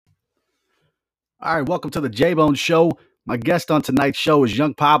All right, welcome to the J-Bone Show. My guest on tonight's show is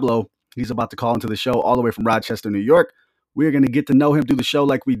young Pablo. He's about to call into the show all the way from Rochester, New York. We're going to get to know him through the show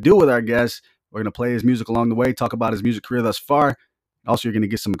like we do with our guests. We're going to play his music along the way, talk about his music career thus far. Also, you're going to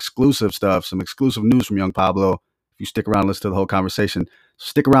get some exclusive stuff, some exclusive news from young Pablo. If you stick around, listen to the whole conversation. So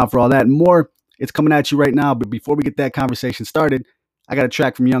stick around for all that and more. It's coming at you right now. But before we get that conversation started, I got a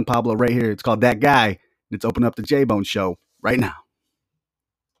track from young Pablo right here. It's called That Guy. It's opening up the J-Bone Show right now.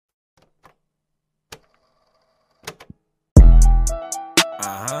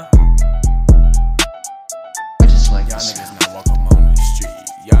 I just like Y'all niggas not welcome on the street.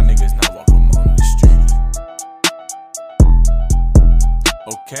 Y'all niggas not welcome on the street.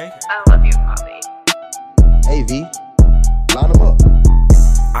 Okay? I love you, Bobby. Hey V, line them up.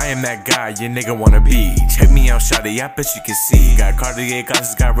 I am that guy your nigga wanna be. Check me out, shawty, I bet you can see. Got Cartier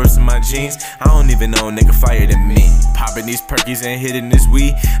glasses, got rips in my jeans. I don't even know a nigga flyer than me. Popping these perkies and hitting this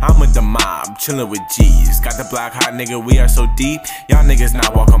weed. I'm with the mob, chillin' with G's. Got the block hot, nigga, we are so deep. Y'all niggas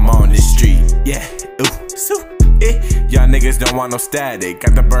not welcome on the street. Yeah, ooh, so. Y'all niggas don't want no static.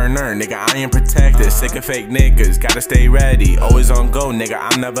 Got the burner, nigga, I am protected. Sick of fake niggas, gotta stay ready. Always on go, nigga,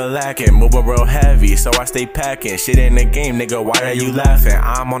 I'm never lacking. Moving real heavy, so I stay packing. Shit in the game, nigga, why are you laughing?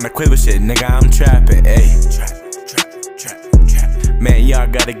 I'm on the quiver shit, nigga, I'm trapping, ayy. Man, y'all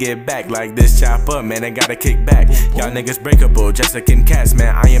gotta get back like this chop up, man, I gotta kick back. Y'all niggas breakable, Jessica and Cats,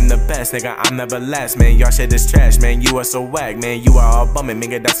 man, I am the best, nigga, I'm never last, man. Y'all shit is trash, man, you are so whack, man, you are all bumming,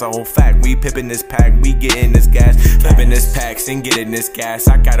 nigga, that's a whole fact. We pippin' this pack, we gettin' this gas, pippin' this packs and gettin' this gas.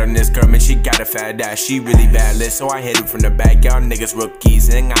 I got on this girl, man, she got a fat ass, she really bad lit, so I hit it from the back. Y'all niggas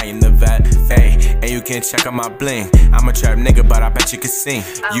rookies, and I am the vet, hey, and you can check out my bling. I'm a trap nigga, but I bet you can sing.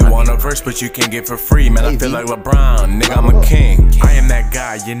 You want a verse, but you can't get for free, man, I feel like LeBron, nigga, I'm a king. I am that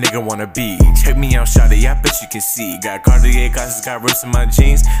guy your nigga wanna be. Check me out, shawty, I bet you can see. Got Cartier glasses, got rips in my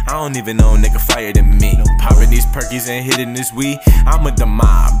jeans. I don't even know a nigga flyer than me. Popping these perkies and hitting this weed. I'm with the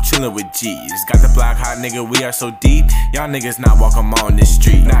mob, chillin' with G's. Got the block hot, nigga, we are so deep. Y'all niggas not welcome on this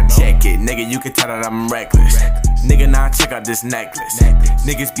street. Now check it, nigga, you can tell that I'm reckless. Nigga, now check out this necklace.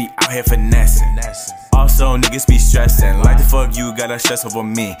 Niggas be out here finessing. Also, niggas be stressing. Like the fuck you gotta stress over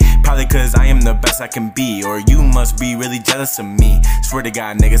me? Probably cause I am the best I can be. Or you must be really jealous of me. Swear to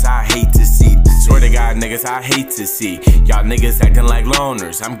God, niggas, I hate to see. Swear to God, niggas, I hate to see. Y'all niggas acting like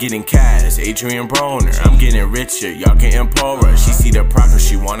loners. I'm getting cash, Adrian Broner. I'm getting richer, y'all getting poorer. She see the progress,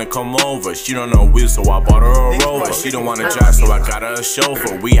 she wanna come over. She don't know wheels, so I bought her a Rover. She don't wanna drive, so I got her a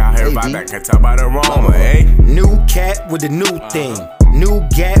chauffeur. We out here right back, can tell by the aroma, eh? New cat with the new thing. New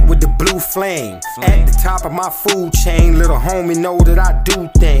gat with the blue flame. At the top of my food chain, little homie know that I do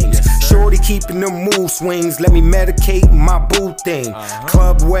things. Shorty keeping them mood swings, let me medicate my boo thing.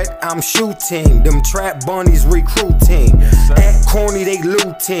 Club wet, I'm shooting. Them trap bunnies recruiting. At corny, they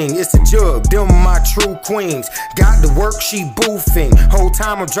looting. It's a jug, them my true queens. Got the work, she boofing. Whole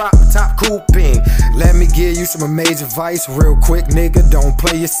time I'm drop top cooping. Let me give you some amazing advice real quick, nigga. Don't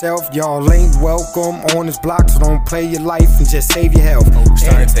play yourself. Y'all ain't welcome on this block, so don't play your life and just save your health.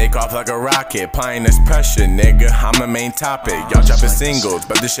 Starting to take off like a rocket, applying this pressure, nigga. I'm the main topic. Y'all dropping singles,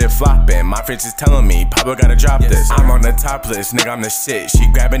 but this shit flopping. My friends is telling me, Pablo gotta drop this. I'm on the top list, nigga, I'm the shit.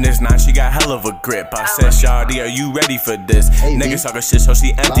 She grabbing this nine, she got hell of a grip. I said, shawty, are you ready for this? Niggas talking shit, so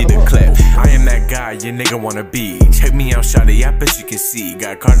she emptied the clip. I am that guy your nigga wanna be. Check me out, shawty, I bet you can see.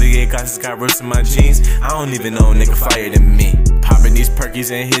 Got Cartier glasses, got rips in my jeans. I don't even know a nigga flyer than me. Popping these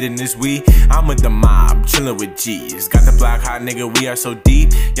perkies and hitting this weed. I'm with the mob, chillin' with G's. Got the block hot, nigga, we are so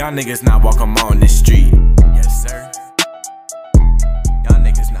deep. Y'all niggas not welcome on this street. Yes, sir. Y'all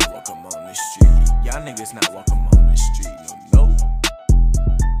niggas not welcome on this street. Y'all niggas not welcome on this street. No, no.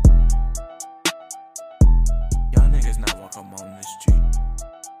 Y'all niggas not welcome on this street.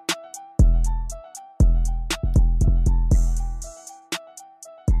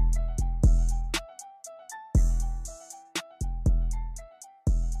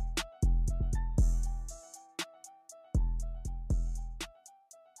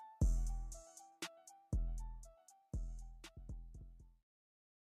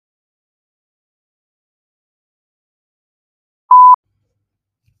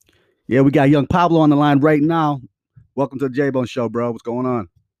 Yeah, we got young Pablo on the line right now. Welcome to the J-Bone Show, bro. What's going on?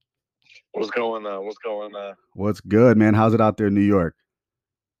 What's going on? What's going on? What's good, man? How's it out there in New York?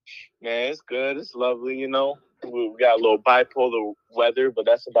 Man, it's good. It's lovely, you know. We got a little bipolar weather, but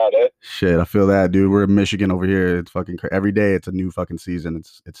that's about it. Shit, I feel that, dude. We're in Michigan over here. It's fucking every day. It's a new fucking season.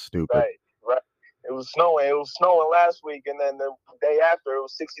 It's stupid. Right. It was snowing. It was snowing last week, and then the day after, it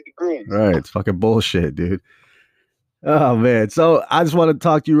was 60 degrees. Right. It's fucking bullshit, dude. Oh, man. So I just want to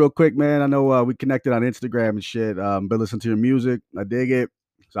talk to you real quick, man. I know we connected on Instagram and shit. Been listening to your music. I dig it.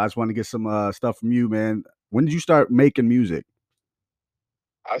 So I just want to get some stuff from you, man. When did you start making music?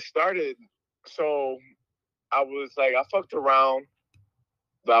 I started, so I was like, I fucked around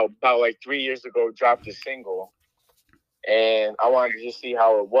about like 3 years ago, dropped a single, and I wanted to just see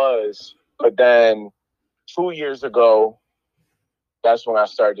how it was. But then 2 years ago, that's when I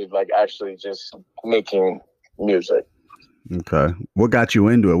started like actually just making music. Okay. What got you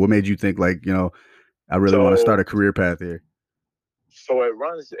into it? What made you think like, I really want to start a So career path here? so it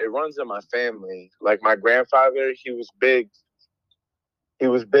runs in my family. Like my grandfather, he was big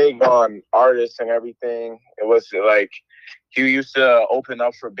on artists and everything. It was like he used to open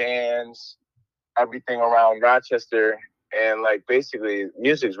up for bands, everything around Rochester, and like basically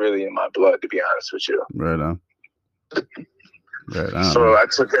music's really in my blood, to be honest with you. Right on. Right on, So man. I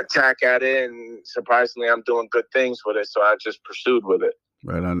took a tack at it, and surprisingly, I'm doing good things with it. So I just pursued with it.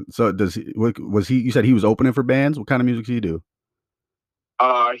 Right on. So was he, you said he was opening for bands? What kind of music did he do?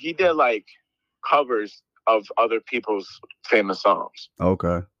 He did like covers of other people's famous songs.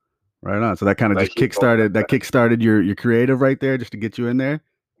 Okay. Right on. So that kind of Like just he opened up kickstarted your creative right there just to get you in there.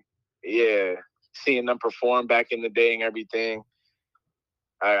 yeah, seeing them perform back in the day and everything.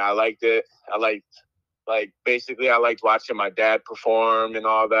 I liked it. I liked basically I liked watching my dad perform and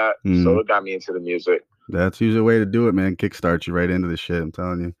all that. So it got me into the music. That's usually a way to do it, man. Kickstart you right into the shit. I'm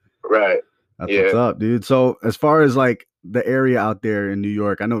telling you. Right. That's what's up, dude. So as far as like the area out there in New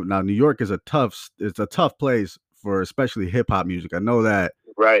York, I know now New York is it's a tough place for especially hip hop music. I know that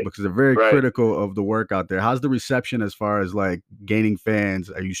Right. because they're very Right. critical of the work out there. How's the reception as far as like gaining fans?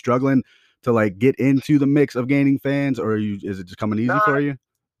 Are you struggling to like get into the mix of gaining fans, or is it just coming easy for you?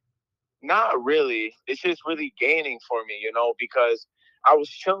 Not really. It's just really gaining for me, because I was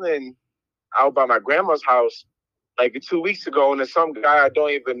chilling out by my grandma's house like 2 weeks ago, and then some guy I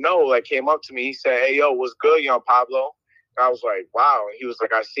don't even know like came up to me. He said, "Hey, yo, what's good, young Pablo?" And I was like, "Wow." And he was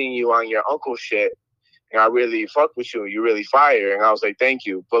like, "I seen you on your uncle's shit, and I really fuck with you. You really fire." And I was like, "Thank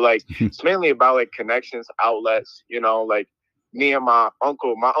you." But like, it's mainly about like connections, outlets. Like me and my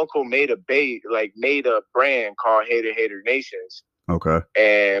uncle. My uncle made a brand called Hater Nations. Okay.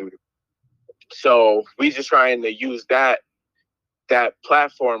 And so we just trying to use that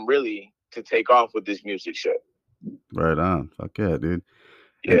platform really to take off with this music shit. Right on. Fuck yeah, dude.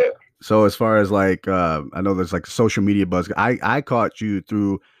 Yeah. And so as far as like I know there's like social media buzz. I caught you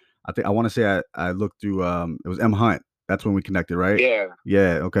through I want to say I looked through it was M Hunt. That's when we connected, right? Yeah.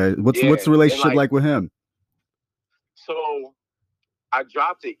 Yeah, okay. What's Yeah. the relationship like with him? So I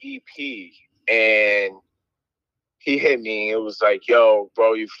dropped the EP and he hit me. It was like, "Yo,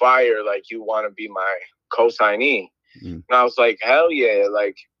 bro, you fire. Like, you want to be my co-signee." And I was like, "Hell yeah.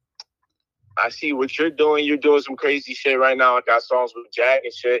 Like, I see what you're doing. You're doing some crazy shit right now. I got songs with Jag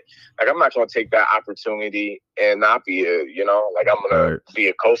and shit. Like, I'm not going to take that opportunity and not be like, I'm going to be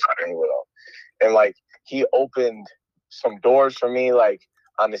a co-signer with him." And like, he opened some doors for me. Like,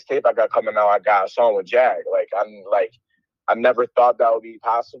 on this tape I got coming out, I got a song with Jag. I never thought that would be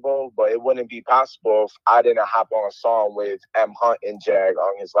possible, but it wouldn't be possible if I didn't hop on a song with M Hunt and Jag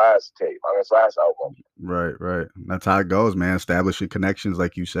on his last tape, on his last album. Right. That's how it goes, man. Establishing connections,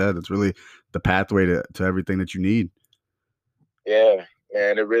 like you said, it's really the pathway to everything that you need. Yeah,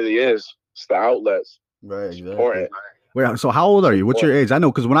 man, it really is. It's the outlets. Right, exactly. Important. Wait, so how old are you? What's your age? I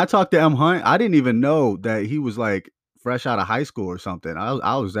know because when I talked to M Hunt, I didn't even know that he was like fresh out of high school or something.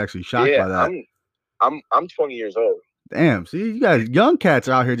 I was actually shocked by that. I'm 20 years old. Damn, see, you guys, young cats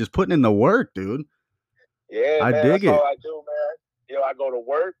out here just putting in the work, dude. Yeah, I man, dig that's all I do, man. I go to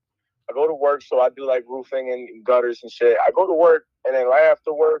work, so I do like roofing and gutters and shit. I go to work, and then right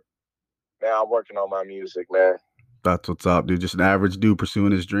after work, man, I'm working on my music, man. That's what's up, dude. Just an average dude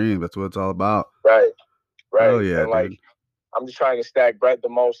pursuing his dream. That's what it's all about. Right. Oh yeah, and like, dude. I'm just trying to stack bread the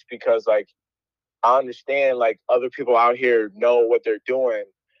most because like I understand like other people out here know what they're doing,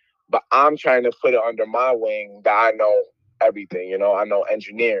 but I'm trying to put it under my wing that I know everything. I know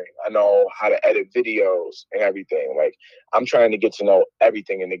engineering. I know how to edit videos and everything. Like, I'm trying to get to know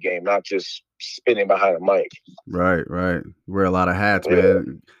everything in the game, not just spinning behind a mic. Right. Wear a lot of hats,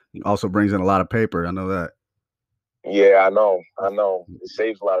 man. Also brings in a lot of paper. I know that. Yeah, I know. It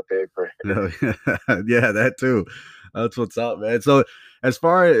saves a lot of paper. Yeah, that too. That's what's up, man. So as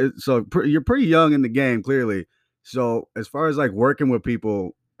far as you're pretty young in the game, clearly. So as far as like working with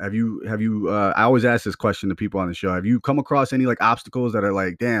people, have you I always ask this question to people on the show. Have you come across any like obstacles that are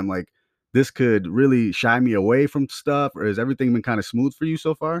like, damn, like this could really shy me away from stuff, or has everything been kind of smooth for you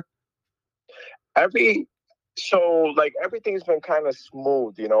so far? Everything's been kind of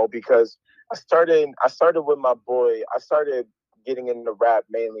smooth, because I started with my boy. I started getting into rap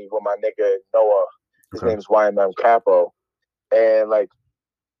mainly with my nigga Noah. His name's YMM Capo. And like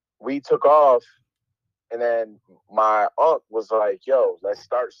we took off, and then my aunt was like, "Yo, let's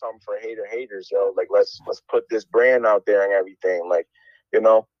start something for haters, yo. Like, let's put this brand out there and everything, like, you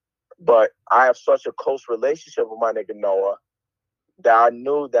know." But I have such a close relationship with my nigga Noah that I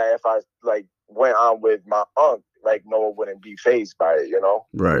knew that if I like went on with my aunt, like Noah wouldn't be phased by it, you know.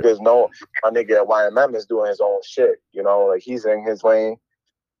 Right. Because no, my nigga at YMM is doing his own shit, you know. Like he's in his lane,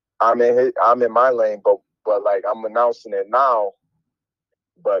 I'm in my lane, but like I'm announcing it now.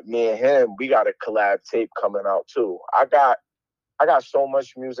 But me and him, we got a collab tape coming out too. I got so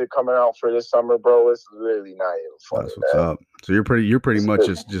much music coming out for this summer, bro. It's really not even funny. That's what's up. So you're pretty much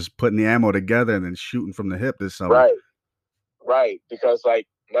just putting the ammo together and then shooting from the hip this summer. Right. Because like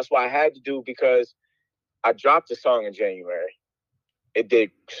that's what I had to do, because I dropped a song in January. It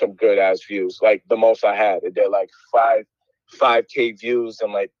did some good ass views. Like the most I had, it did like 5K views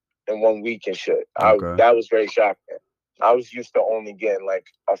in 1 week and shit. Okay. That was very shocking. I was used to only getting like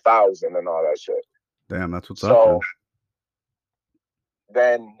 1,000 and all that shit. Damn, that's what's so, up. Man.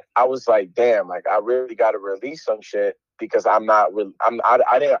 Then I was like, damn, like I really got to release some shit, because I want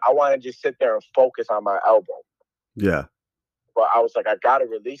to just sit there and focus on my album. Yeah. But I was like, I got to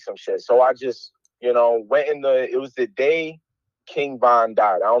release some shit. So I just, went it was the day King Von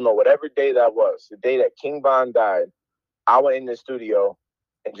died. I don't know, whatever day that was, the day that King Von died, I went in the studio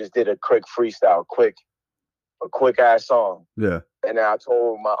and just did a quick freestyle, a quick ass song. Yeah. And then I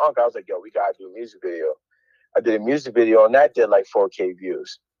told my uncle, I was like, yo, we got to do a music video. I did a music video and that did like 4K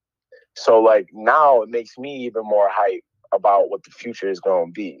views. So like now it makes me even more hype about what the future is going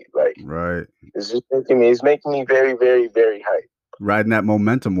to be. Like, right. It's making me very, very, very hype. Riding that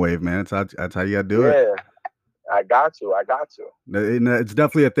momentum wave, man. That's how you got to do it. Yeah, I got to. And it's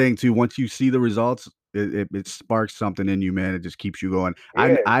definitely a thing too. Once you see the results, it sparks something in you, man. It just keeps you going.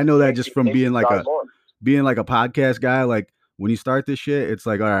 Yeah, I know that just from being like a podcast guy. Like when you start this shit, it's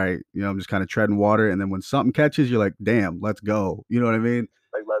like, all right, I'm just kind of treading water. And then when something catches, you're like, damn, let's go. You know what I mean?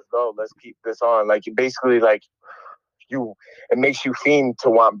 Like, let's go. Let's keep this on. Like you basically like it makes you fiend to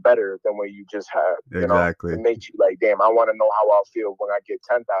want better than what you just had. Exactly. It makes you like, damn, I want to know how I'll feel when I get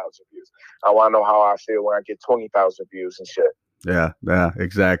 10,000 views. I want to know how I feel when I get 20,000 views and shit. Yeah,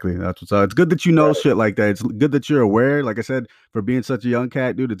 exactly. That's what's up. It's good that you know shit like that. It's good that you're aware. Like I said, for being such a young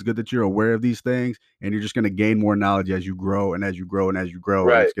cat, dude, it's good that you're aware of these things, and you're just gonna gain more knowledge as you grow and as you grow and as you grow.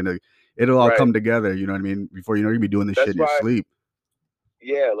 Right. It'll all come together. You know what I mean? Before you know, you'll be doing this shit in your sleep.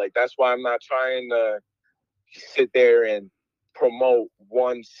 Yeah, like that's why I'm not trying to sit there and promote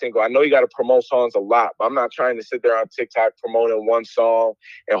one single. I know you got to promote songs a lot, but I'm not trying to sit there on TikTok promoting one song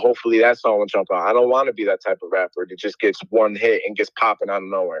and hopefully that song will jump out. I don't want to be that type of rapper that just gets one hit and gets popping out of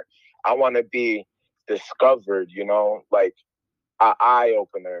nowhere. I want to be discovered, like an eye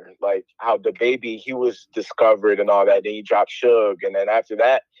opener, like how the baby, he was discovered and all that. Then he dropped Suge, and then after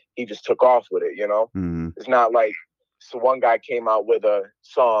that, he just took off with it. Mm-hmm. It's not like one guy came out with a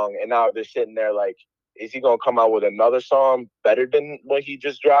song and now they're sitting there like, is he gonna come out with another song better than what he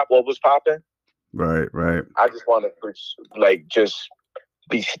just dropped? What was popping? Right. I just want to just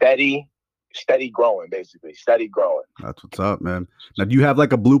be steady growing, basically. Steady growing. That's what's up, man. Now, do you have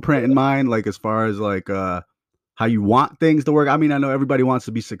like a blueprint in mind, like as far as like how you want things to work? I mean, I know everybody wants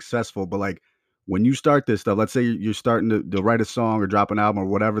to be successful, but like when you start this stuff, let's say you're starting to write a song or drop an album or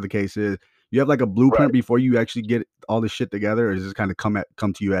whatever the case is, you have like a blueprint before you actually get all this shit together, or does this kind of come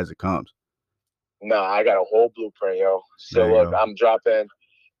to you as it comes? No, I got a whole blueprint, yo. So look, I'm dropping.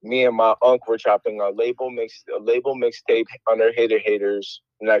 Me and my uncle were dropping a label mixtape under Haters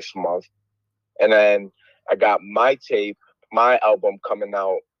next month, and then I got my album coming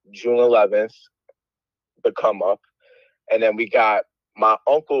out June 11th, The Come Up, and then we got my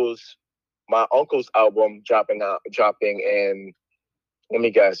uncle's album dropping in. Let me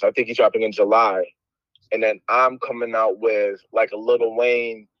guess. I think he's dropping in July, and then I'm coming out with like a Lil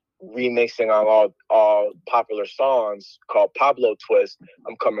Wayne remixing on all popular songs called Pablo Twist.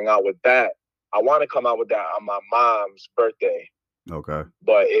 I'm coming out with that. I want to come out with that on my mom's birthday. Okay.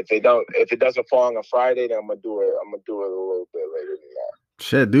 But if it doesn't fall on a Friday, then I'm gonna do it a little bit later than that.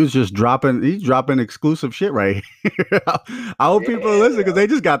 Shit, dude's just he's dropping exclusive shit right here. I hope people are listening, because they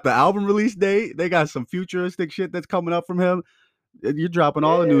just got the album release date. They got some futuristic shit that's coming up from him. You're dropping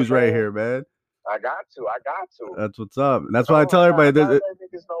all the news right here, man. I got to. That's what's up. And that's why I tell everybody. Let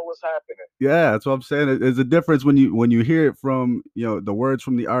niggas know what's happening. Yeah, that's what I'm saying. There's a difference when you hear it from the words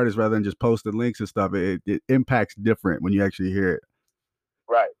from the artist rather than just posting links and stuff. It impacts different when you actually hear it.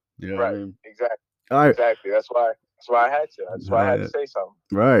 Right. You know right. What I mean? Exactly. All right. Exactly. That's why I had to. That's why I had to say something.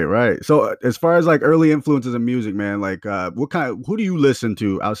 Right. So as far as like early influences in music, man, like who do you listen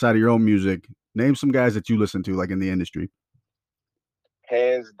to outside of your own music? Name some guys that you listen to, like in the industry.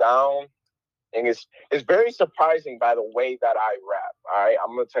 hands down. And it's very surprising by the way that I rap. All right,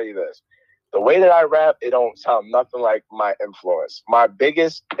 I'm gonna tell you this: the way that I rap, it don't sound nothing like my influence. My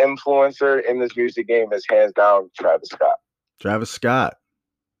biggest influencer in this music game is hands down Travis Scott. Travis Scott,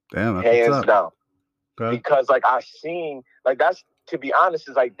 damn, that's hands what's up. down. Okay. Because like I seen, like that's, to be honest,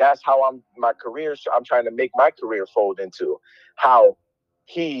 is like that's how I'm trying to make my career fold into how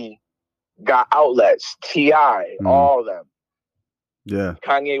he got outlets, T.I., all of them. Yeah.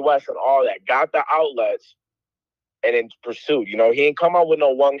 Kanye West and all that got the outlets and then pursued. You know, he ain't come out with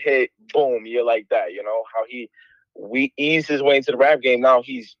no one hit, boom, you're like that. You know, how we eased his way into the rap game. Now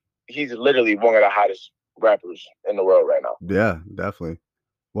he's literally one of the hottest rappers in the world right now. Yeah, definitely.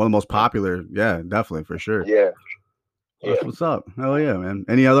 One of the most popular. Yeah, definitely, for sure. Yeah. That's what's up. Hell yeah, man.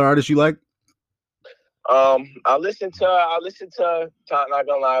 Any other artists you like? I listen to not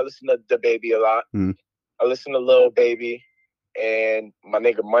gonna lie, I listen to the Baby a lot. I listen to Lil Baby and my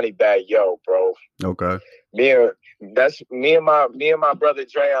nigga Moneybagg Yo, bro. Okay. Me and my brother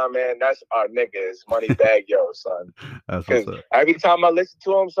Drayon, man, that's our niggas, Moneybagg Yo, son. That's what's up. Every time I listen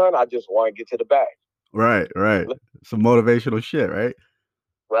to him, son, I just want to get to the bag. Right. Some motivational shit, right?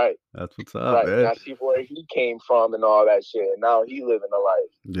 Right. That's what's up, man. And I see where he came from and all that shit. And now he living a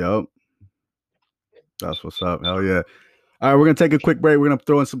life. Yup. That's what's up. Hell yeah. All right, we're going to take a quick break. We're going to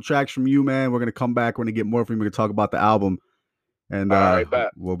throw in some tracks from you, man. We're going to come back. We're going to get more from you. We're going to talk about the album. And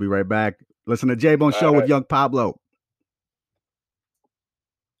we'll be right back. Listen to J-Bone Show with Young Pablo.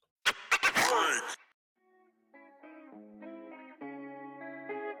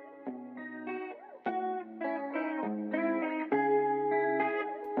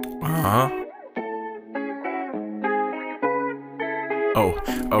 Oh,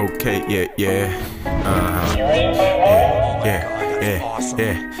 okay, yeah. Yeah.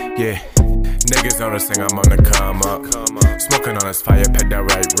 Niggas know this thing, I'm on the come up. Smoking on this fire, pet that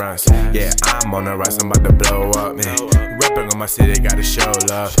right runs. Yeah, I'm on the rise, I'm about to blow up, man. Rapping on my city, gotta show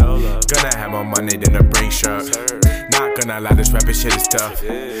love. Gonna have more money than a bring shirt. Not gonna lie, this rapping shit is tough.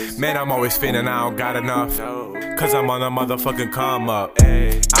 Man, I'm always feeling I don't got enough. Cause I'm on a motherfucking come up.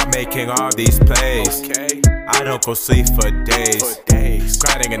 I'm making all these plays. I don't go sleep for days.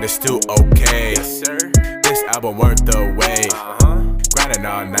 Grinding in the stew, okay. This album worth the wait. Grinding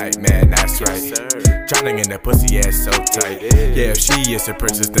all night, man, that's right. Drowning in that pussy ass so tight. Yeah, if she is the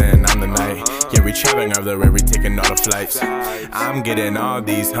princess, then I'm the knight. Yeah, we traveling everywhere, we taking all the flights. I'm getting all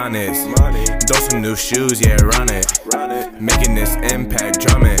these hundreds. Those some new shoes, yeah, run it. Making this impact,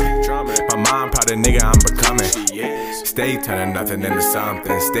 drumming. My mom proud of nigga I'm becoming. Stay turning nothing into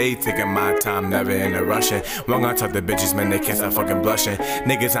something. Stay taking my time, never in a rushing. When I talk to bitches, man, they can't stop fucking blushing.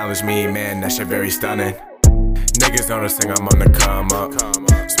 Niggas challenge me, man, that shit very stunning. Niggas know this thing, I'm on the come up.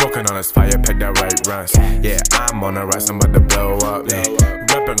 Smoking on this fire, pet that right runs. Yeah, I'm on the rise, I'm about to blow up. Yeah.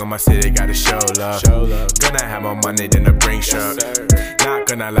 Rapping on my city, gotta show love. Gonna have more money than a bring shirt. Not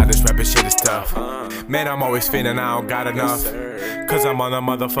gonna lie, this rapping shit is tough. Man, I'm always feeling I don't got enough. Cause I'm on a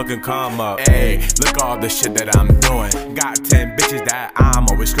motherfucking come up. Ayy, look all the shit that I'm doing. Got 10 bitches that I'm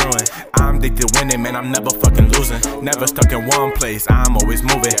always screwing. I'm addicted to winning, man, I'm never fucking losing. Never stuck in one place, I'm always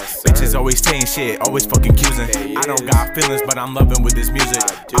moving. Bitches always saying shit, always fucking accusing. I don't got feelings, but I'm loving with this music.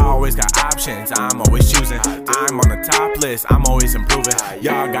 I always got options, I'm always choosing. I'm on the top list, I'm always improving.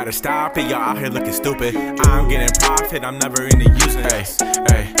 Y'all gotta stop it, y'all out here looking stupid. I'm getting profit, I'm never into using.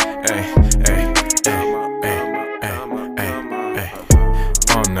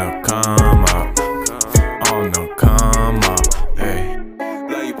 On the come up, on the come up, hey.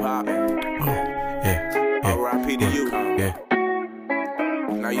 Love you, Pop. Yeah. R.I.P. to you. Yeah.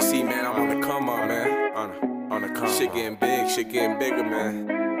 Now you see, man, I'm on the come up, man. On the come up. Shit getting big, shit getting bigger, man.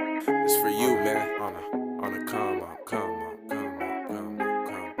 It's for you, man. On the come up, come up, come up, come up,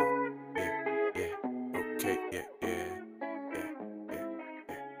 come up. Yeah. Okay, yeah.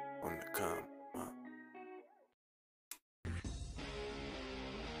 On the come up.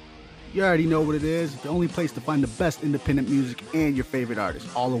 You already know what it is. The only place to find the best independent music and your favorite artists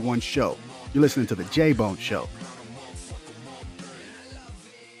all in one show. You're listening to the J-Bone Show.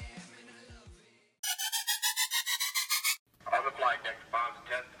 On the flight deck, bombs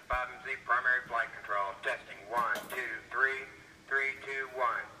test 5MC, primary flight control. Testing 1, 2, 3, 3, 2, 1.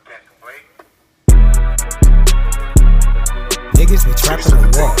 Testing, please. Niggas be trapping or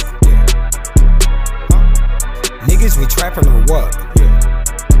what? Niggas be trapping or what?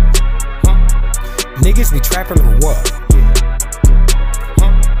 Niggas be trapping or what?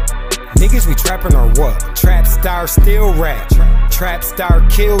 Niggas Niggas we trapping or what? Trap star still rap. Trap star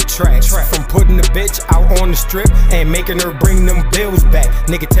kill tracks. From putting the bitch out on the strip and making her bring them bills back.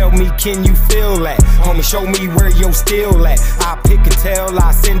 Nigga tell me, can you feel that? Homie, show me where your still at. I pick and tell,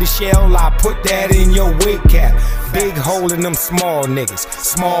 I send a shell, I put that in your wig cap. Big hole in them small niggas,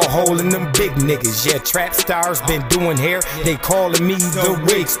 small hole in them big niggas. Yeah, trap stars been doing hair, they calling me the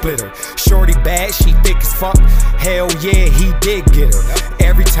wig splitter. Shorty bad, she thick as fuck. Hell yeah, he did get her.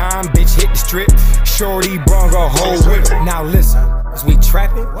 Every time bitch hit the strip, shorty brung a hoe with her. Now listen, is we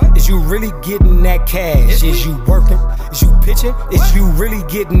trapping? Is you really getting that cash? Is you working? Is you pitching? Is you really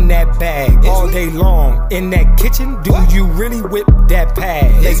getting that bag all day long in that kitchen? Do you really whip that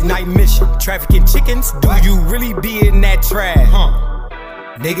pad? Late night mission, trafficking chickens? Do you really be in that trash?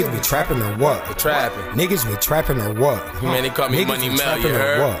 Niggas, we trapping or what? We trapping. Niggas, we trapping or what? Man, they call me Niggas, Money we Mel, trapping you or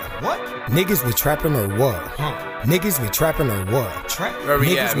heard? what? Niggas, we trapping or what? Niggas, we trapping or what? Where we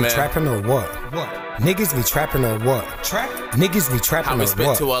Niggas, at, we man? trapping or what? Niggas, we trapping or what? Niggas, we trapping I or was spit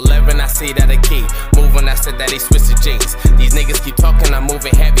what? to 11, I see that a key. Moving, I said that he switched the jeans. These niggas keep talking, I'm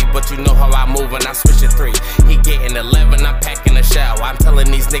moving heavy, but you know how I move when I switch to 3. He getting 11, I'm packing a shell. I'm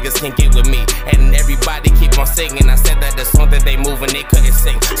telling these niggas can't get with me. And everybody keep on singing. I said that the song that they moving, they couldn't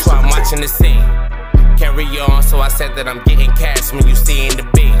sing. So I'm watching the scene. Carry on, so I said that I'm getting cash when you see in the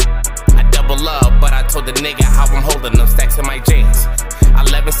beam. I double up, but I told the nigga how I'm holding them stacks in my jeans.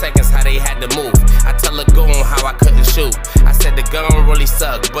 11 seconds, how they had to move. I tell a goon how I couldn't shoot. I said the gun really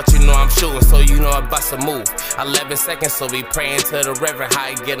sucked, but you know I'm shooting, so you know I bust a move. 11 seconds, so we praying to the river, how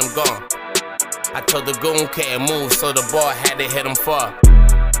he get him gone. I told the goon couldn't move, so the ball had to hit him far.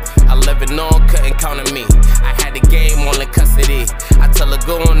 11 on, couldn't count on me. I had the game all in custody. I tell a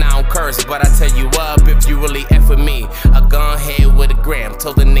goon I don't curse, but I tell you up if you really F with me. A gun head with a gram.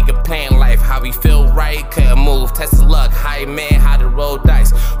 Told the nigga playing life, how he feel right, couldn't move. Test his luck, high man, how to roll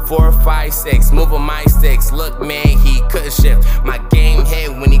dice. 4, 5, 6, moving my sticks. Look man, he couldn't shift. My game hit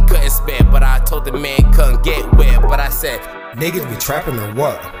when he couldn't spit, but I told the man couldn't get wet. But I said, Niggas, we trapping or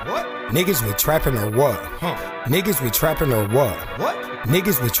what? Niggas, we trapping or what? Niggas, we trapping or what?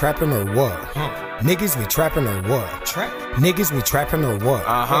 Niggas, we trapping or what? Niggas, we trapping or what? Niggas, we trapping or what?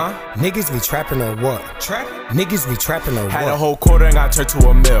 Niggas, we trapping or what? Niggas, we trapping or what? had a whole quarter and got turned to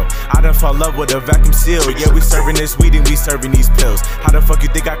a mill. I done fell in love with a vacuum seal. Yeah, we serving this weed and we serving these pills. How the fuck you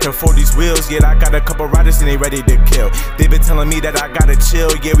think I can afford these wheels? Yeah, I got a couple riders and they ready to kill. They been telling me that I gotta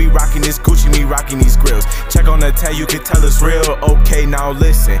chill. Yeah, we rocking this Gucci, we rocking these grills. Check on the tag, you can tell it's real. Okay, now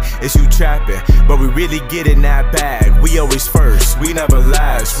listen, it's you trapping, but we really get in that bag. We always first, we never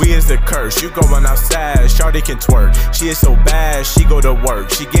last. We is the curse. You going outside, shawty can twerk. She is so bad, she go to work.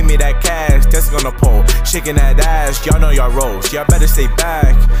 She give me that cash, that's gonna pull. Shaking that ass, y'all know y'all roles. Y'all better stay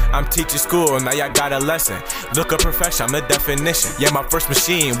back. I'm teaching school, now y'all got a lesson. Look up perfection, I'm the definition. Yeah, my first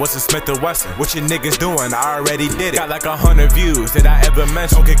machine was a Smith & Wesson. What you niggas doing? I already did it. Got like 100 views, did I ever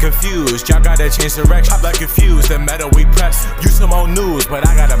mention? Don't get confused, y'all gotta change direction. I'm like confused, the metal we press. You some old news, but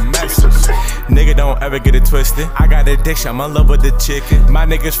I got a message. Nigga, don't ever get it twisted. I got addiction, I'm in love with the chicken. My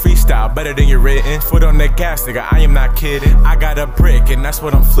niggas freestyle better than your written. Foot on the gas, nigga, I am not kidding. I got a brick, and that's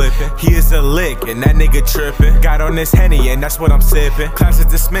what I'm flipping. He is a lick, and that nigga tripping. Got on this Henny, and that's what I'm sipping. Class is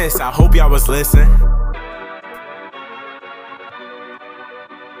dismissed, I hope y'all was listening.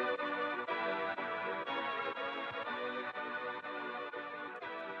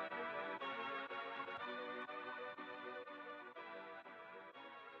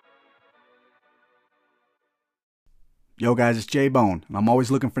 Yo guys, it's J-Bone, and I'm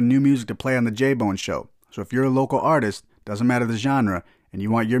always looking for new music to play on the J-Bone Show. So if you're a local artist, doesn't matter the genre, and you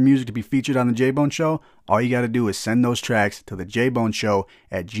want your music to be featured on the J-Bone Show, all you gotta do is send those tracks to the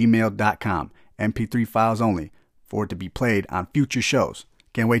jboneshow@gmail.com. MP3 files only, for it to be played on future shows.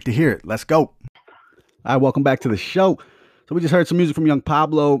 Can't wait to hear it. Let's go. All right, welcome back to the show. So we just heard some music from young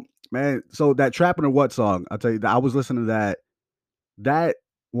Pablo. Man, so that Trappin' or What song, I'll tell you, I was listening to that. That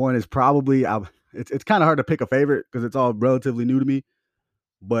one is probably... It's kind of hard to pick a favorite because it's all relatively new to me.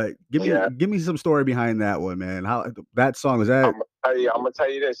 But give me some story behind that one, man. How that song is that? I'm gonna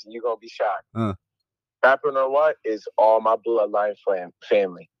tell you this, and you're gonna be shocked. Trapping or What is all my bloodline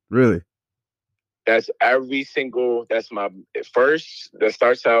family. Really? That's every single. That's my first. That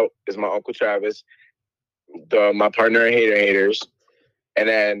starts out is my Uncle Travis, my partner in Haters, and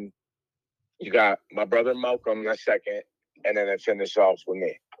then you got my brother Malcolm. That's second, and then it finishes off with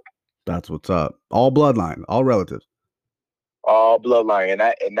me. That's what's up. All bloodline, all relatives. All bloodline, and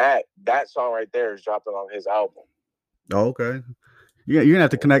that song right there is dropping on his album. Oh, okay. Yeah, you're gonna have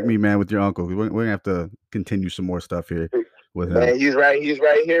to connect me, man, with your uncle. We're gonna have to continue some more stuff here with him. Man, he's right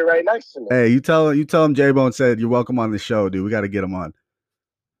here, right next to me. Hey, you tell him J-Bone said you're welcome on the show, dude. We got to get him on.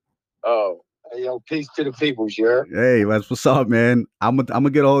 Oh, hey, yo, peace to the people, sure. Hey, that's what's up, man. I'm gonna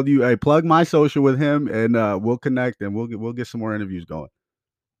get all of you. Hey, plug my social with him, and we'll connect, and we'll get some more interviews going.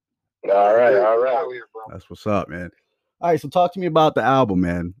 All right, all right. That's what's up, man. All right, so talk to me about the album,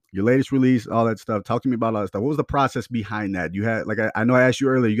 man. Your latest release, all that stuff. Talk to me about all that stuff. What was the process behind that? You had, like, I know I asked you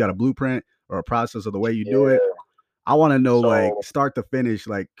earlier, you got a blueprint or a process of the way you do it. I want to know, like, So, start to finish,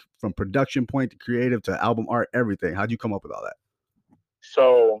 like, from production point to creative to album art, everything. How'd you come up with all that?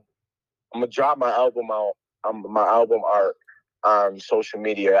 so I'm gonna drop my album out, my album art on social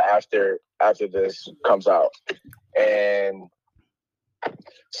media after this comes out, and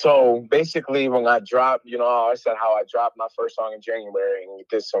so basically when I dropped, I said how I dropped my first song in January and we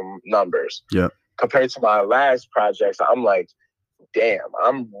did some numbers. Yeah. Compared to my last projects, I'm like, damn,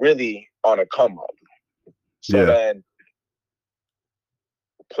 I'm really on a come up. So then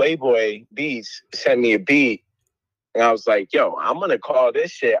Playboy Beats sent me a beat, and I was like, yo, I'm gonna call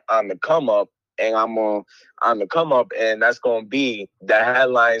this shit on the come up, and I'm on the come up, and that's gonna be the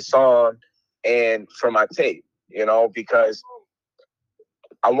headline song and for my tape, because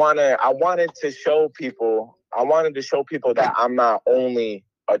I wanted to show people that I'm not only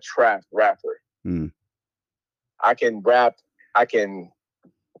a trap rapper. Mm. I can rap, I can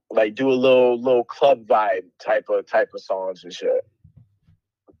like do a little club vibe type of songs and shit.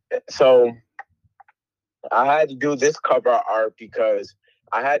 So I had to do this cover art because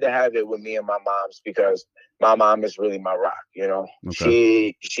I had to have it with me and my mom's, because my mom is really my rock,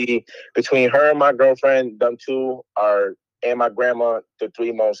 Okay. She between her and my girlfriend, them two are, and my grandma, the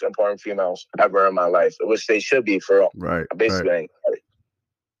three most important females ever in my life, which they should be for basically anybody.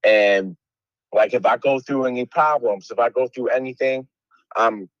 And like if I go through any problems, if I go through anything,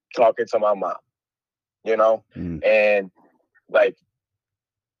 I'm talking to my mom, and like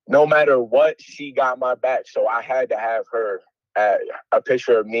no matter what, she got my back. So I had to have her, a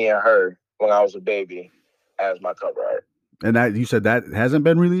picture of me and her when I was a baby, as my cover art. And that, you said that hasn't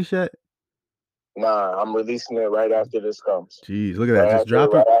been released yet? Nah, I'm releasing it right after this comes. Jeez, look at that. Just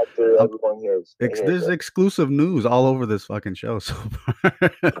drop it. Right after everyone hears. There's exclusive news all over this fucking show so far.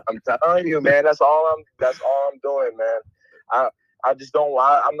 I'm telling you, man, that's all I'm doing, man. I just don't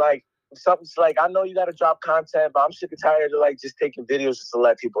want, I'm like, something's like, I know you got to drop content, but I'm sick and tired of like just taking videos just to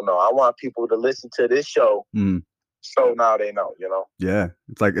let people know. I want people to listen to this show. So now they know, Yeah.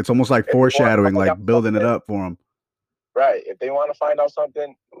 It's almost like foreshadowing, like building it up for them. Right. If they want to find out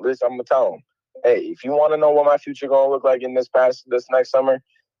something, listen, I'm going to tell them, hey, if you want to know what my future going to look like in this next summer,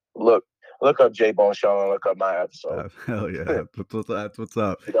 look up J-Bone Show and look up my episode. Hell yeah. That's what's up.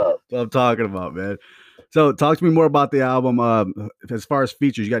 That's what I'm talking about, man. So talk to me more about the album. As far as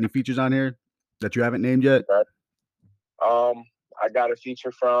features, you got any features on here that you haven't named yet? Right. I got a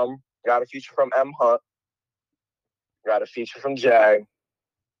feature from M Hunt. Got a feature from Jag.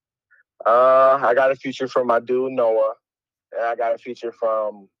 I got a feature from my dude Noah, and I got a feature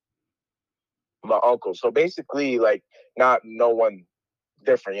from my uncle. So basically, like, not no one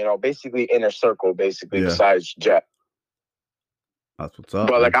different, basically inner circle, besides Jag. That's what's up.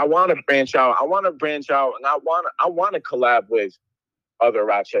 But man. like, I want to branch out, and I want to collab with other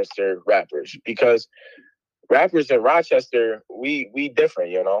Rochester rappers, because rappers in Rochester, we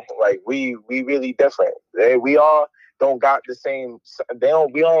different, like we really different. We all don't got the same.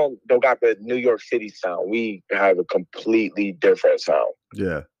 We all don't got the New York City sound. We have a completely different sound.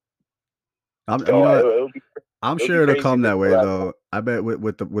 Yeah. I'm sure it'll come that way though. I bet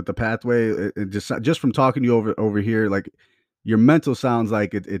with the pathway, it just from talking to you over here, like your mental sounds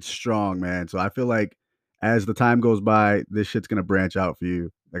like it's strong, man. So I feel like as the time goes by, this shit's gonna branch out for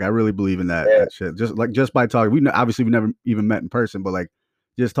you. Like I really believe in that shit. Just by talking, obviously we never even met in person, but like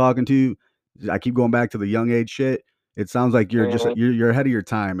just talking to you, I keep going back to the young age shit. It sounds like you're just you're ahead of your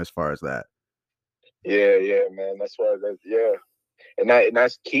time as far as that. Yeah, man. That's why. And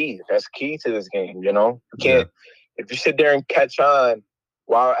that's key. That's key to this game. You can't if you sit there and catch on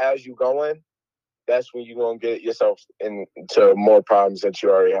while as you going, that's when you're gonna get yourself into more problems that you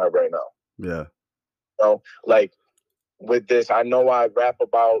already have right now. Yeah. Like with this, I know I rap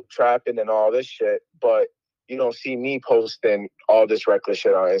about trapping and all this shit, but you don't see me posting all this reckless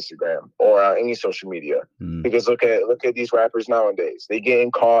shit on Instagram or on any social media. Because look at these rappers nowadays. They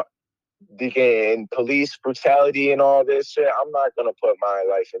getting caught. They getting police brutality and all this shit. I'm not gonna put my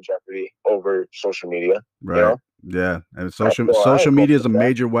life in jeopardy over social media. Right. Yeah. And social media is a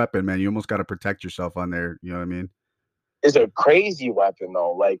major weapon, man. You almost got to protect yourself on there. You know what I mean? It's a crazy weapon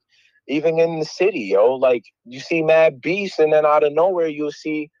though. Like even in the city, like you see mad beasts, and then out of nowhere you'll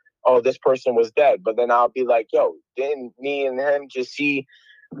see, oh, this person was dead. But then I'll be like, yo, didn't me and him just see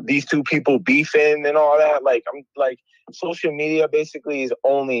these two people beefing and all that? Like I'm like, social media basically is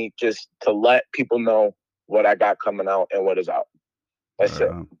only just to let people know what I got coming out and what is out. That's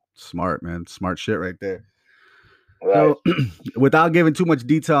it. Smart, man. Smart shit right there. Right. So, without giving too much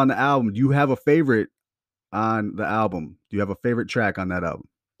detail on the album, do you have a favorite on the album? Do you have a favorite track on that album?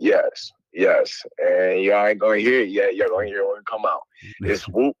 Yes. And y'all ain't gonna hear it yet. Y'all gonna hear it when it come out. It's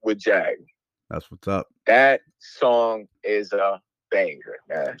Whoop with Jag. That's what's up. That song is a banger,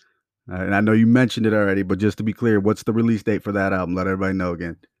 man. And I know you mentioned it already, but just to be clear, what's the release date for that album? Let everybody know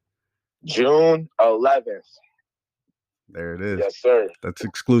again. June 11th. There it is. Yes, sir. That's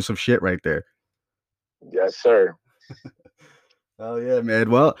exclusive shit right there. Yes, sir. Oh yeah, man.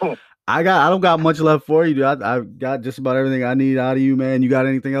 Well, I don't got much left for you, dude. I got just about everything I need out of you, man. You got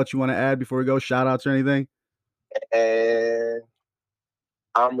anything else you want to add before we go? Shout outs or anything? And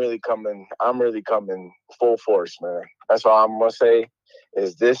I'm really coming full force, man. That's all I'm gonna say.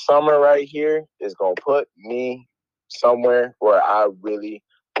 Is this summer right here is gonna put me somewhere where I really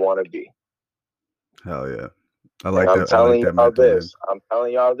want to be. Hell yeah. I like and that. I'm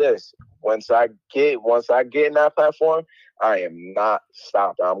telling y'all this. Once I get in that platform, I am not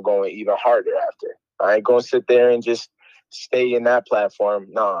stopping. I'm going even harder after. I ain't gonna sit there and just stay in that platform.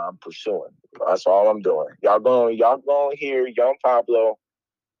 No, I'm pursuing. That's all I'm doing. Y'all going hear Young Pablo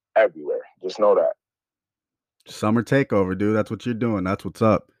everywhere. Just know that. Summer takeover, dude. That's what you're doing. That's what's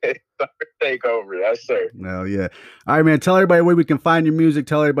up. Summer takeover. Yes, sir. Hell yeah. All right, man. Tell everybody where we can find your music.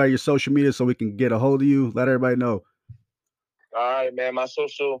 Tell everybody your social media so we can get a hold of you. Let everybody know. All right, man. My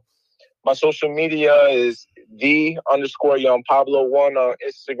social media is _Young Pablo 1 on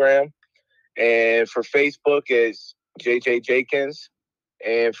Instagram. And for Facebook is JJ Jakins.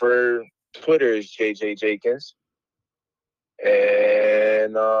 And for Twitter is JJ Jakins.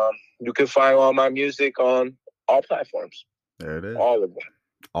 And you can find all my music on all platforms. There it is. All of them.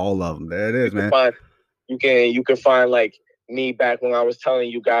 All of them. There it is, man. You can find like me back when I was telling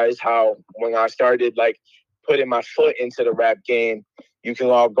you guys how when I started like putting my foot into the rap game. You can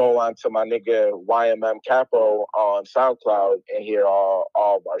all go on to my nigga YMM Capo on SoundCloud and hear all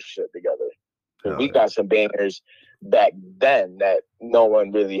of our shit together. We got some bangers back then that no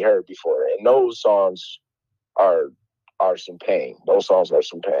one really heard before. And those songs are some pain. Those songs are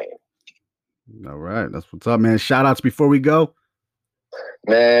some pain. All right. That's what's up, man. Shout outs before we go.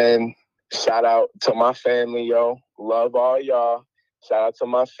 Man, shout out to my family, yo. Love all y'all. Shout out to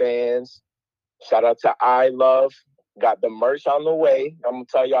my fans. Shout out to I Love. Got the merch on the way. I'm going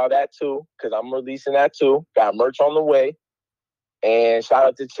to tell y'all that too, because I'm releasing that too. Got merch on the way. And shout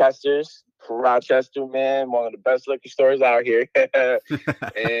out to Chester's from Rochester, man. One of the best liquor stores out here.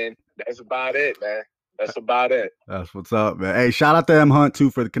 And that's about it, man. That's about it. That's what's up, man. Hey, shout out to M Hunt too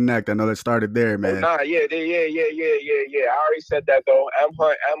for the connect. I know that started there, man. Oh, yeah. I already said that though. M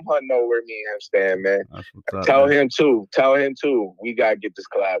Hunt know where me and him stand, man. That's what's up. Tell him too. We gotta get this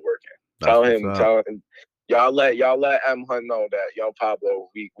collab working. Tell him. Y'all let M Hunt know that Young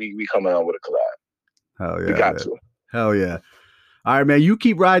Pablo, we coming on with a collab. Hell yeah. We got to. Hell yeah. All right, man. You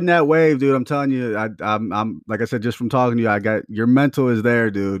keep riding that wave, dude. I'm telling you, I'm like I said, just from talking to you, I got your mental is there,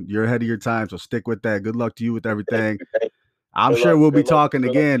 dude. You're ahead of your time, so stick with that. Good luck to you with everything. I'm sure we'll be talking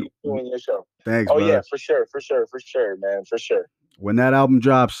again. Thanks, brother. Yeah, for sure, man, for sure. When that album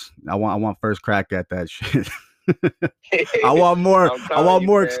drops, I want first crack at that shit. I want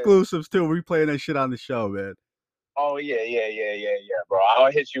more exclusives too. We're playing that shit on the show, man. Oh yeah, bro.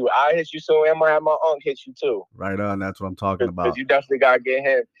 I'll hit you soon. I'm gonna have my uncle hit you too. Right on. That's what I'm talking about. Because you definitely gotta get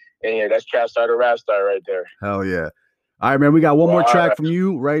him in here. That's Trap Star, the Rap Star right there. Hell yeah. All right, man. We got one more track from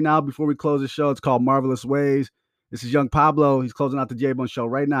you right now before we close the show. It's called Marvelous Ways. This is Young Pablo. He's closing out the J-Bone show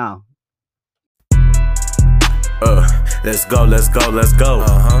right now. Let's go. Let's go.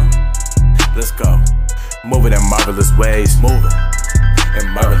 Moving in marvelous ways.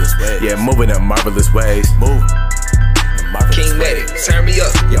 Yeah, moving in marvelous ways. King Medic, turn me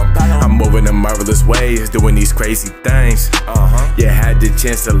up. I'm moving in marvelous ways, doing these crazy things. Yeah, had the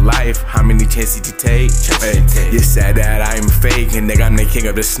chance of life. How many chances did you take? You said that I'm fake, and nigga, I'm the king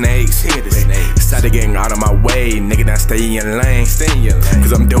of the snakes. Started getting out of my way, nigga, now stay in your lane.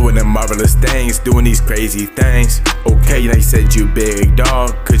 Cause I'm doing the marvelous things, doing these crazy things. Okay, they said you big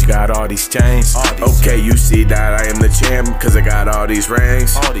dog, cause you got all these chains. Okay, you see that I am the champ, cause I got all these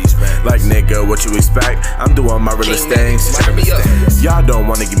rings. Like nigga, what you expect? I'm doing marvelous things. Y'all don't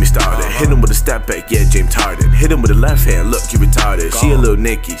wanna get me started. Hit him with a step back, yeah, James Harden. Hit him with the left hand, look, you retarded. She a little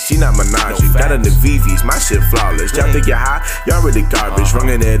Nicki, she not Minaj. Got in the VVs, my shit flawless. Y'all think you're high? Y'all really garbage.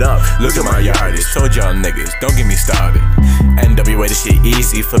 Running it up, look at my yardage. Told y'all niggas, don't get me started. NWA, this shit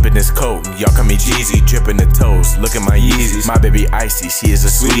easy, flipping this coat. Y'all call me Jeezy, dripping the toes. Look look at my Yeezys. My baby icy, she is a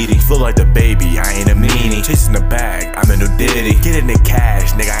sweetie. Feel like the baby, I ain't a meanie. Chasing the bag, I'm the new Diddy. Getting the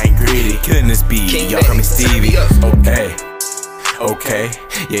cash, nigga, I ain't greedy. Killing this beat, y'all call me Stevie. Okay. Okay,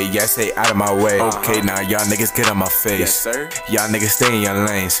 yeah, stay out of my way. Okay, now y'all niggas get on my face. Yes, sir. Y'all niggas stay in your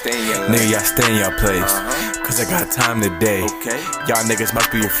lanes. Nigga, y'all stay in your place. Cause I got time today. Okay. Y'all niggas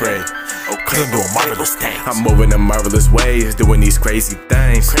must be afraid. Cause I'm doing marvelous things. I'm moving in marvelous ways, doing these crazy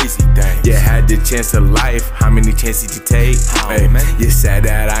things. You had the chance of life, how many chances did you take? Hey, you said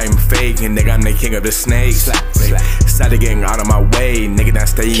that I'm fake, and nigga, I'm the king of the snakes. Started getting out of my way, nigga, now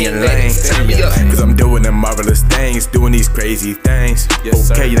stay in your lane. Cause I'm doing the marvelous things, doing these crazy things.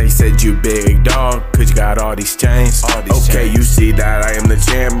 Okay, they said you big dog, cause you got all these chains. Okay, you see that I am the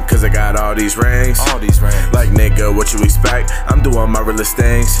champ, cause I got all these rings. Like nigga, what you expect? I'm doing marvelous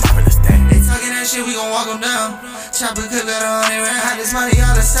things. They talking that shit, we gon' walk them down. Chopper could got 100 rounds. Had this money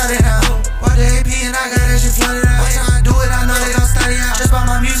all of a sudden now. Bought the AP and I got that shit flooded out. Watch how I do it, I know they gon' study out. Just bought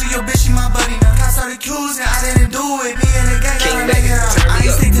my music, yo bitch, she my buddy now. Got started cruising, I didn't do it. Me and the gang gotta make it out. I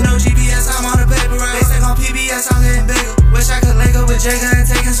ain't stick to no GPS, I'm on the paper route. They stick on PBS, I'm getting bigger. Wish I could link up with Jagger and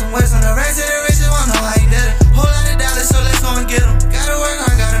taking some west on the rest of the riches, wanna know how he did it. Whole lot of dollars, so let's go and get them. Gotta work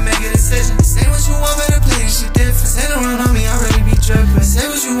hard, gotta make a decision. Say what you want, better play this shit different. Say the run on me, I really be trippin'. Say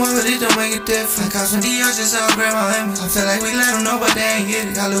what you want, but it don't make a difference. Cause when D.R. just upgrade my image, I feel like we let them know, but they ain't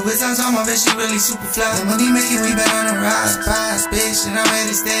get it. Got little bits on my bitch, she really super fly. The money making, we been on the rise. Bias, bitch, and I'm here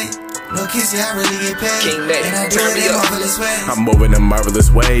to stay. No kiss, yeah, I really get paid. And I do it in marvelous ways. I'm moving in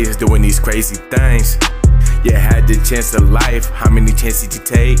marvelous ways, doing these crazy things. You had the chance of life, how many chances did you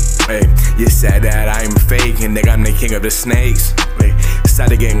take? Hey, you said that I'm fake, and nigga, I'm the king of the snakes. Hey,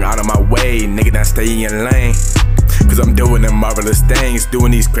 started getting out of my way, nigga, now stay in your lane. Cause I'm doing the marvelous things,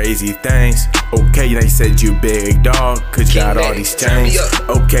 doing these crazy things. Okay, they said you big dog, cause you got all these chains.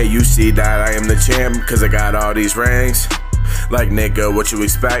 Okay, you see that I am the champ, cause I got all these rings. Like nigga, what you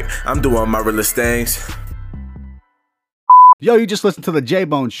expect? I'm doing marvelous things. Yo, you just listened to the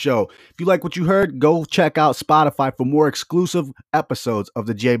J-Bone Show. If you like what you heard, go check out Spotify for more exclusive episodes of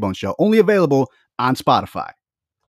the J-Bone Show. Only available on Spotify.